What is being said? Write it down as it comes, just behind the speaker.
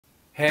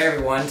Hey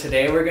everyone,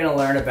 today we're going to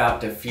learn about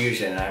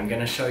diffusion and I'm going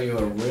to show you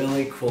a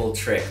really cool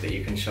trick that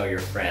you can show your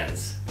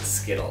friends with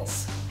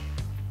Skittles.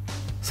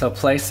 So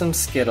place some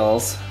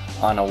Skittles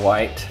on a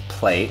white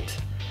plate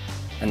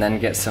and then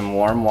get some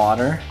warm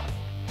water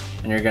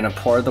and you're going to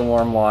pour the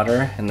warm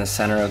water in the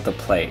center of the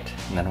plate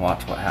and then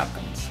watch what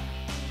happens.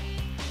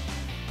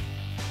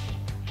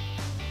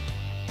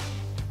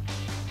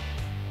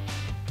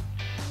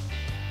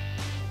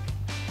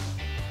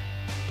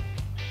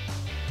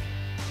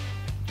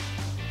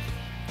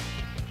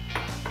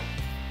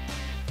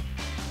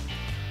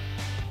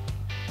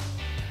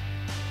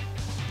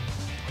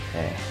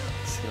 Okay,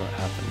 let's see what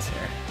happens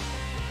here.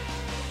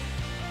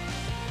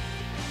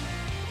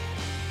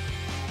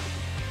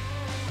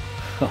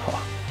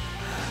 Oh,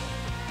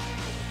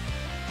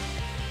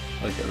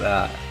 look at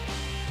that.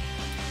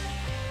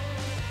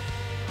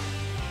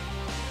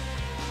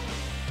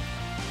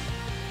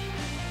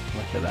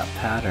 Look at that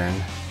pattern.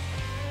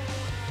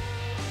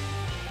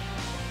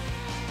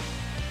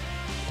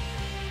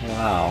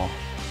 Wow.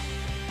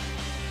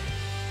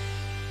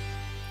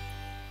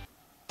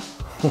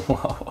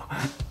 Whoa.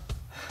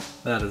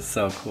 That is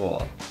so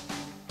cool.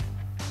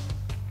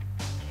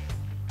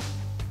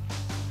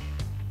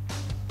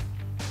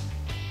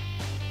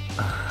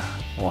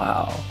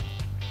 Wow.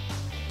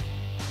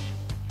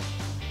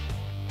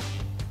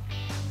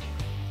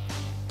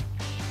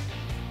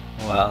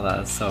 Wow,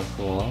 that is so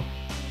cool.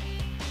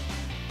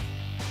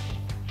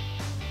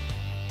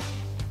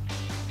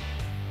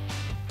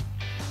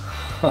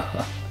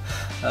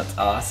 That's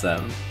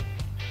awesome.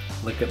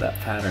 Look at that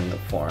pattern that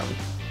formed.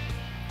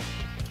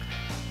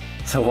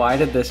 So why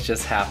did this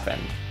just happen?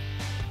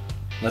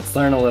 Let's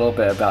learn a little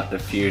bit about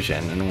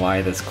diffusion and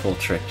why this cool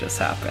trick just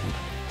happened.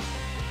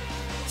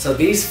 So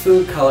these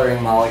food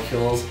coloring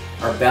molecules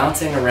are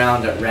bouncing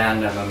around at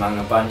random among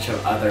a bunch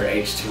of other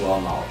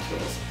H2O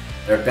molecules.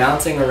 They're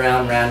bouncing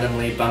around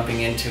randomly,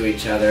 bumping into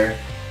each other,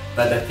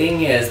 but the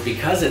thing is,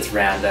 because it's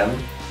random,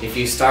 if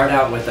you start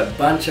out with a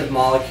bunch of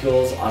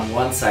molecules on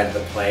one side of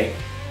the plate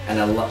and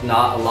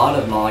not a lot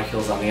of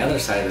molecules on the other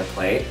side of the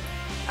plate,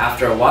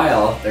 after a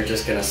while, they're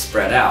just going to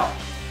spread out.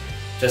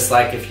 Just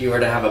like if you were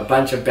to have a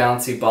bunch of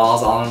bouncy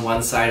balls all on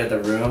one side of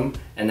the room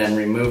and then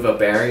remove a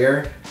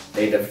barrier,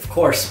 they'd of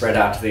course spread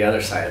out to the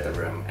other side of the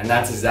room. And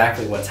that's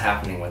exactly what's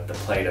happening with the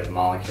plate of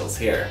molecules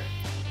here.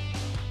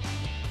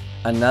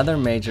 Another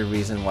major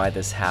reason why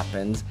this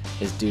happens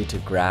is due to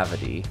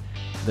gravity.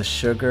 The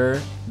sugar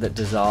that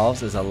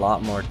dissolves is a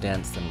lot more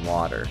dense than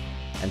water,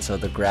 and so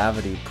the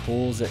gravity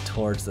pulls it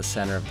towards the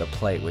center of the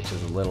plate, which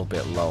is a little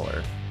bit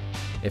lower.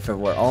 If it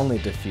were only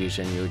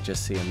diffusion, you would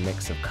just see a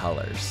mix of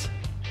colors.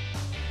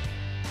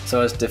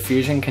 So as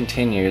diffusion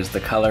continues, the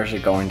colors are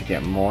going to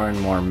get more and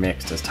more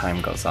mixed as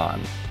time goes on.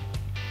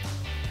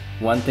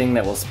 One thing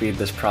that will speed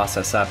this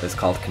process up is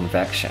called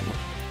convection.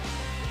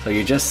 So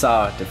you just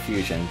saw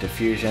diffusion.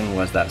 Diffusion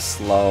was that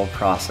slow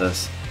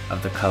process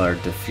of the color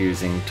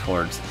diffusing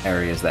towards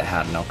areas that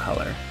had no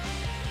color.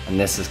 And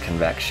this is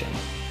convection.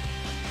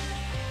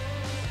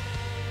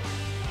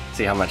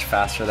 See how much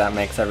faster that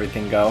makes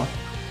everything go?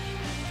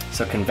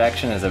 So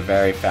convection is a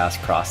very fast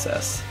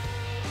process.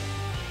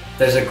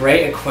 There's a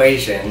great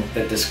equation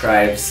that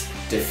describes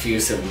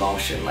diffusive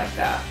motion like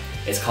that.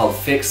 It's called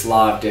Fick's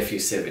law of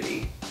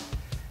diffusivity.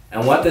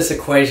 And what this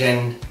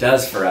equation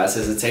does for us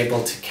is it's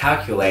able to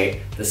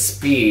calculate the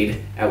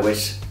speed at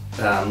which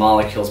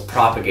molecules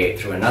propagate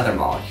through another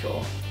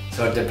molecule.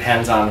 So it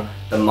depends on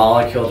the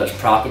molecule that's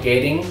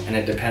propagating, and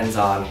it depends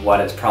on what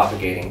it's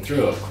propagating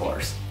through, of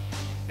course.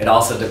 It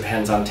also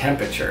depends on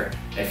temperature.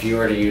 If you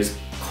were to use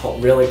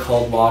really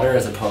cold water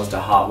as opposed to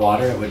hot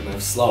water, it would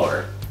move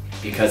slower.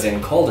 Because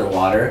in colder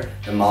water,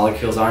 the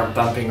molecules aren't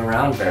bumping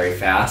around very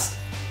fast,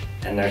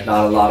 and there's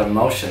not a lot of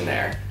motion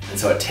there. And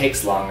so it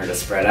takes longer to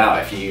spread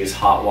out. If you use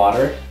hot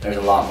water, there's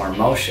a lot more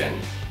motion,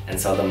 and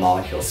so the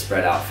molecules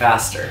spread out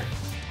faster.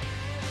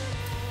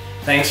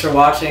 Thanks for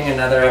watching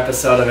another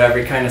episode of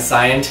Every Kind of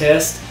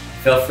Scientist.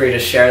 Feel free to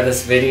share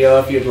this video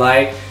if you'd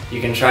like. You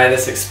can try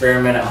this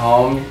experiment at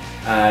home.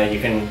 You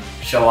can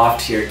show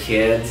off to your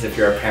kids if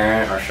you're a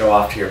parent, or show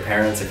off to your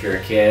parents if you're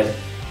a kid.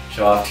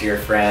 Show off to your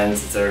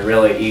friends. It's a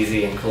really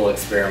easy and cool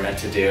experiment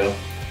to do.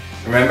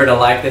 Remember to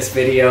like this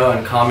video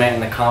and comment in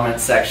the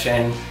comments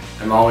section.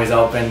 I'm always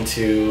open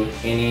to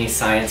any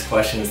science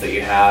questions that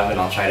you have, and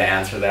I'll try to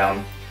answer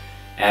them.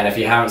 And if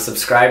you haven't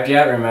subscribed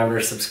yet, remember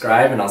to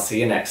subscribe, and I'll see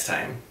you next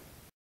time.